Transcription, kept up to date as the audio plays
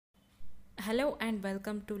Hello and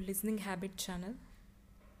welcome to Listening Habit channel.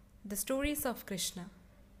 The stories of Krishna.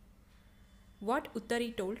 What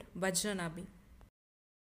Uttari told Vajranabhi.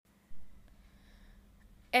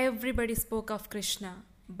 Everybody spoke of Krishna,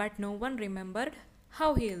 but no one remembered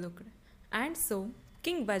how he looked. And so,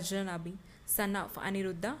 King Vajranabhi, son of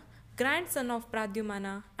Aniruddha, grandson of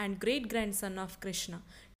Pradyumana and great-grandson of Krishna,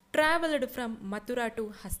 travelled from Mathura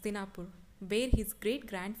to Hastinapur, where his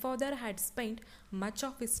great-grandfather had spent much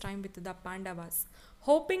of his time with the Pandavas,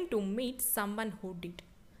 hoping to meet someone who did.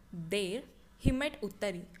 There, he met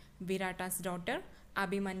Uttari, Virata's daughter,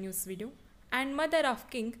 Abhimanyu's widow, and mother of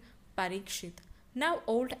King Parikshit, now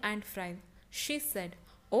old and frail. She said,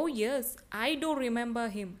 "Oh yes, I do remember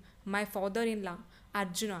him, my father-in-law,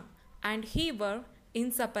 Arjuna, and he were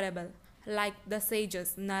inseparable, like the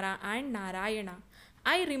sages Nara and Narayana.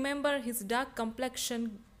 I remember his dark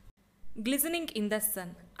complexion glistening in the sun,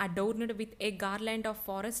 adorned with a garland of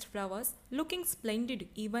forest flowers, looking splendid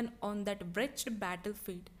even on that wretched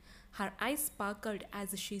battlefield." Her eyes sparkled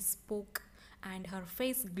as she spoke, and her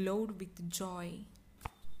face glowed with joy.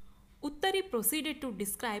 Uttari proceeded to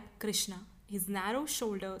describe Krishna, his narrow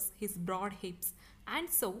shoulders, his broad hips,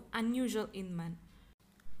 and so unusual in man.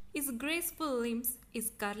 His graceful limbs,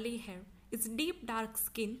 his curly hair, his deep dark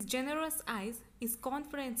skin, his generous eyes, his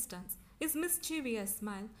confident stance, his mischievous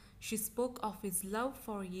smile. She spoke of his love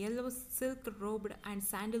for yellow silk robed and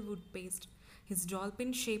sandalwood paste, his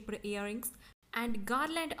dolphin-shaped earrings, and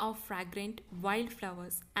garland of fragrant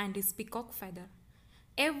wildflowers, and his peacock feather.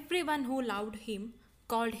 Everyone who loved him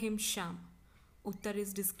called him Shyam.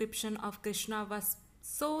 Uttari's description of Krishna was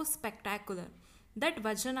so spectacular that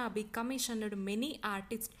Vajranabhi commissioned many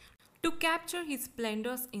artists to capture his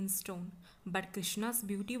splendors in stone. But Krishna's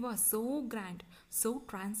beauty was so grand, so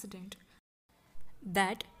transcendent,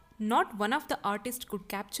 that not one of the artists could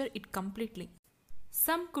capture it completely.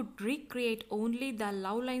 Some could recreate only the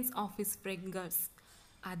love lines of his fingers,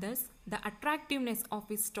 others the attractiveness of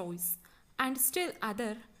his toes, and still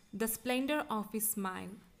other the splendor of his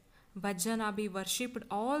smile. Vajranabhi worshipped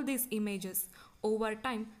all these images. Over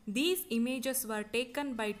time, these images were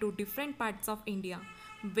taken by two different parts of India,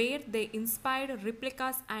 where they inspired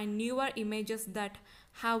replicas and newer images that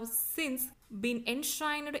have since been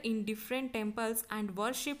enshrined in different temples and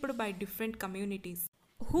worshipped by different communities.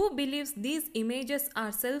 Who believes these images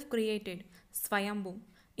are self-created, Swayambhu,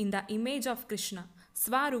 in the image of Krishna,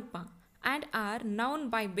 Swarupa, and are known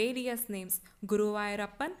by various names,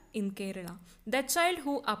 Guruvayurappan in Kerala, the child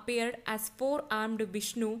who appeared as four-armed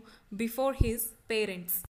Vishnu before his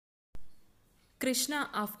parents, Krishna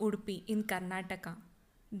of Udupi in Karnataka,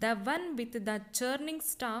 the one with the churning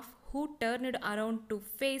staff who turned around to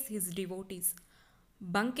face his devotees,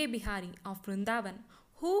 Banke Bihari of Vrindavan,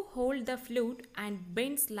 who holds the flute and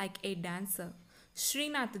bends like a dancer,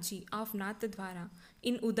 Srinathji of Nathdwara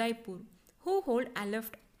in Udaipur, who holds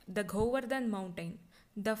aloft the Govardhan mountain,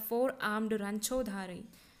 the four-armed Ranchodhari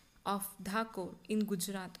of Dhakor in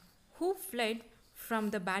Gujarat, who fled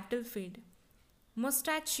from the battlefield,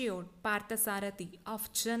 mustachioed Parthasarathi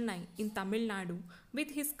of Chennai in Tamil Nadu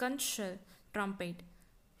with his conch shell trumpet,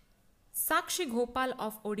 Sakshi Gopal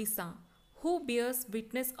of Odisha, who bears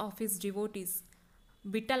witness of his devotees,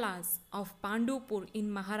 Vitalas of Pandupur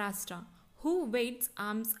in Maharashtra, who waits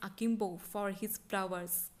arms akimbo for his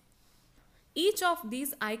flowers. Each of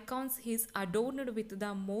these icons is adorned with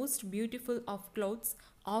the most beautiful of clothes,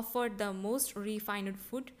 offered the most refined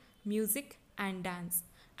food, music, and dance,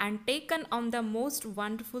 and taken on the most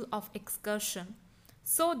wonderful of excursion,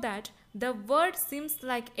 so that the world seems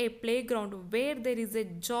like a playground where there is a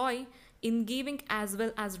joy in giving as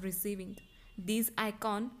well as receiving. These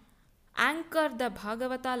icons anchor the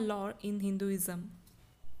Bhagavata lore in Hinduism.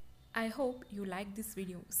 I hope you like this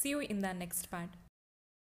video. See you in the next part.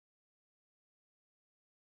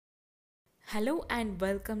 Hello and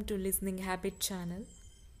welcome to Listening Habit channel.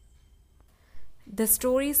 The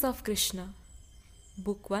Stories of Krishna.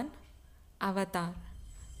 Book 1, Avatar.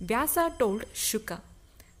 Vyasa told Shuka,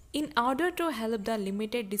 in order to help the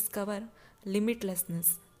limited discover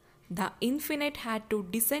limitlessness, the infinite had to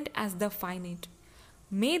descend as the finite.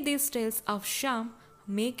 May these tales of Shyam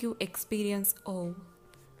make you experience awe.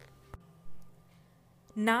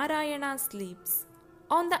 Narayana sleeps.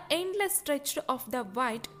 On the endless stretch of the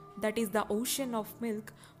white, that is the ocean of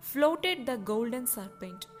milk, floated the golden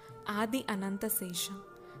serpent, Adi Ananta Sesha.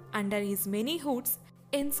 Under his many hoods,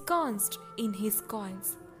 ensconced in his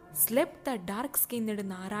coils, slept the dark-skinned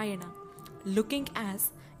Narayana, looking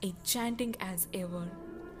as enchanting as ever.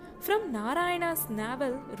 From Narayana's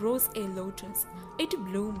navel rose a lotus. It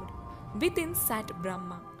bloomed. Within sat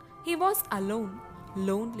Brahma. He was alone,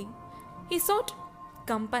 lonely. He sought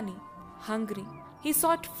company. Hungry, he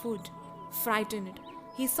sought food. Frightened,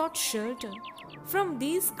 he sought shelter. From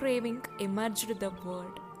these cravings emerged the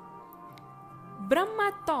world.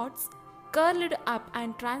 Brahma thoughts curled up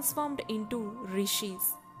and transformed into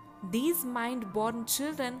rishis. These mind-born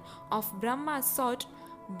children of Brahma sought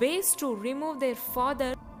ways to remove their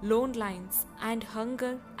father's loneliness and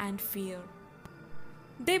hunger and fear.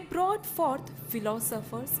 They brought forth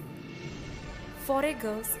philosophers,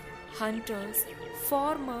 foragers, hunters,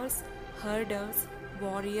 farmers, herders,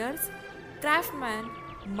 warriors, craftsmen,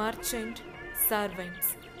 merchants,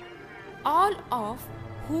 servants, all of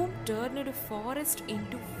whom turned forests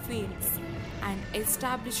into fields and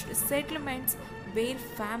established settlements where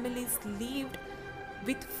families lived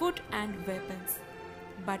with food and weapons.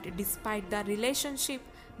 But despite the relationship,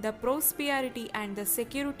 the prosperity and the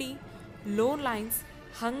security, loneliness,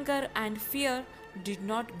 hunger and fear did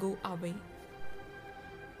not go away.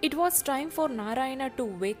 It was time for Narayana to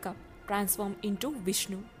wake up, transform into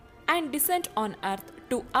Vishnu, and descend on earth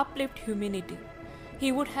to uplift humanity.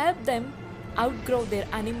 He would help them outgrow their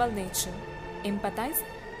animal nature, empathize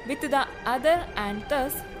with the other and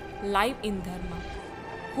thus live in Dharma.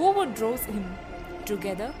 Who would draw him?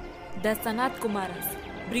 Together, the Sanat Kumaras,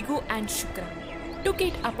 Brigu and Shukra, took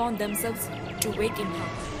it upon themselves to wake him up.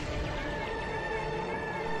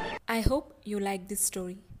 I hope you like this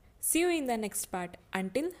story. See you in the next part.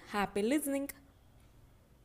 Until, happy listening.